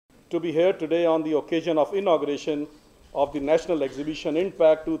to be here today on the occasion of inauguration of the National Exhibition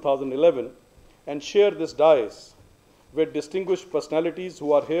Impact 2011 and share this dais with distinguished personalities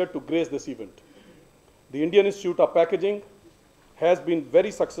who are here to grace this event. The Indian Institute of Packaging has been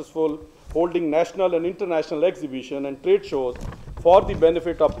very successful holding national and international exhibition and trade shows for the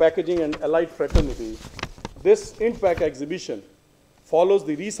benefit of packaging and allied fraternity. This Impact exhibition follows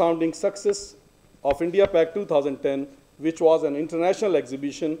the resounding success of India Pack 2010, which was an international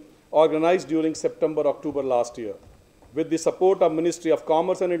exhibition organized during September-October last year, with the support of Ministry of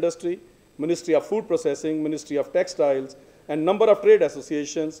Commerce and Industry, Ministry of Food Processing, Ministry of Textiles, and number of trade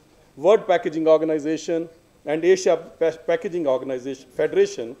associations, World Packaging Organization, and Asia Packaging Organization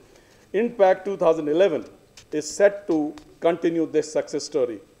Federation. Impact 2011 is set to continue this success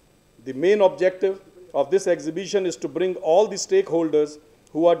story. The main objective of this exhibition is to bring all the stakeholders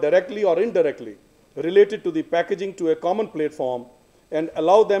who are directly or indirectly related to the packaging to a common platform and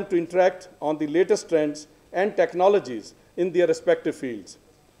allow them to interact on the latest trends and technologies in their respective fields.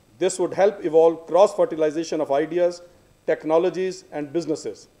 This would help evolve cross-fertilization of ideas, technologies, and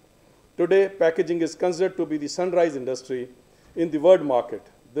businesses. Today, packaging is considered to be the sunrise industry in the world market.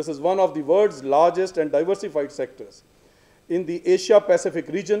 This is one of the world's largest and diversified sectors. In the Asia-Pacific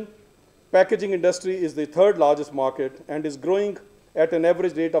region, packaging industry is the third largest market and is growing at an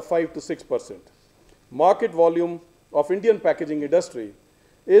average rate of 5 to 6%. Market volume of Indian packaging industry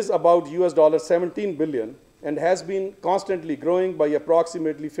is about US 17 billion and has been constantly growing by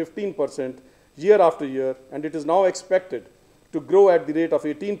approximately 15% year after year, and it is now expected to grow at the rate of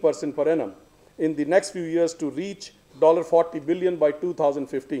 18% per annum in the next few years to reach $40 billion by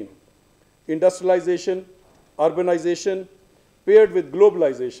 2015. Industrialization, urbanization, paired with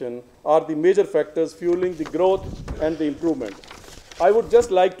globalization are the major factors fueling the growth and the improvement. I would just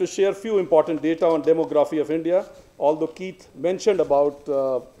like to share a few important data on demography of India, although Keith mentioned about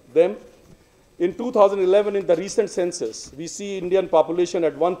them. In 2011, in the recent census, we see Indian population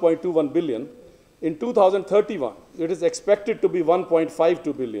at 1.21 billion. In 2031, it is expected to be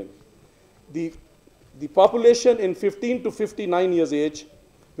 1.52 billion. The population in 15 to 59 years age,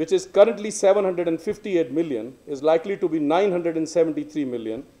 which is currently 758 million, is likely to be 973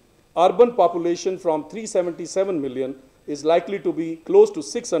 million. Urban population from 377 million is likely to be close to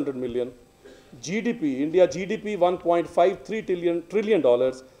 600 million. GDP, India GDP $1.53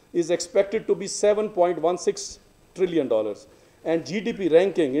 trillion is expected to be $7.16 trillion. And GDP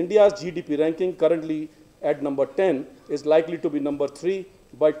ranking, India's GDP ranking currently at number 10 is likely to be number 3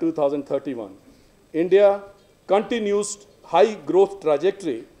 by 2031. India continues high growth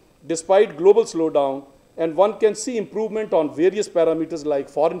trajectory despite global slowdown, and one can see improvement on various parameters like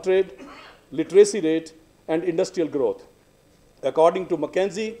foreign trade, literacy rate, and industrial growth. According to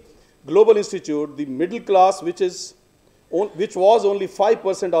McKinsey Global Institute, the middle class, which was only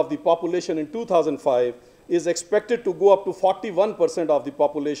 5% of the population in 2005, is expected to go up to 41% of the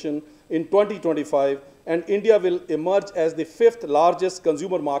population in 2025, and India will emerge as the 5th largest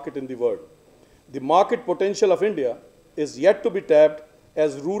consumer market in the world. The market potential of India is yet to be tapped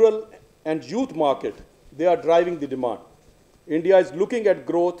as rural and youth market, they are driving the demand. India is looking at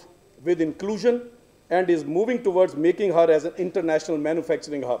growth with inclusion and is moving towards making her as an international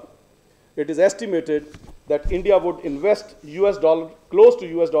manufacturing hub. It is estimated that India would invest close to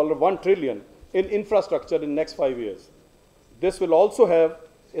 $1 trillion in infrastructure in the next 5 years. This will also have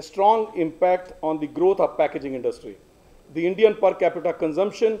a strong impact on the growth of packaging industry. The Indian per capita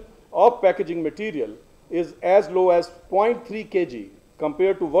consumption of packaging material is as low as 0.3 kg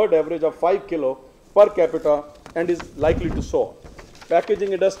compared to world average of 5 kilo per capita and is likely to soar.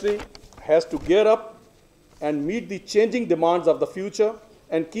 Packaging industry has to gear up and meet the changing demands of the future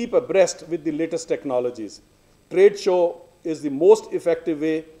and keep abreast with the latest technologies. Trade show is the most effective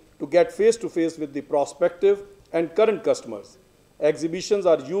way to get face-to-face with the prospective and current customers. Exhibitions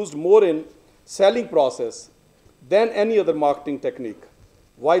are used more in selling process than any other marketing technique.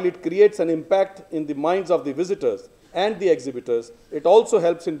 While it creates an impact in the minds of the visitors and the exhibitors, it also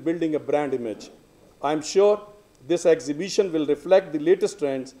helps in building a brand image. I'm sure this exhibition will reflect the latest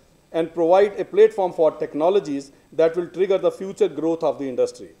trends and provide a platform for technologies that will trigger the future growth of the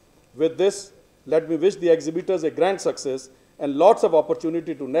industry. With this, let me wish the exhibitors a grand success and lots of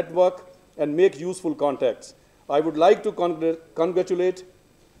opportunity to network and make useful contacts. I would like to congratulate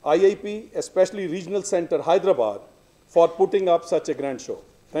IIP, especially Regional Center Hyderabad, for putting up such a grand show.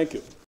 Thank you.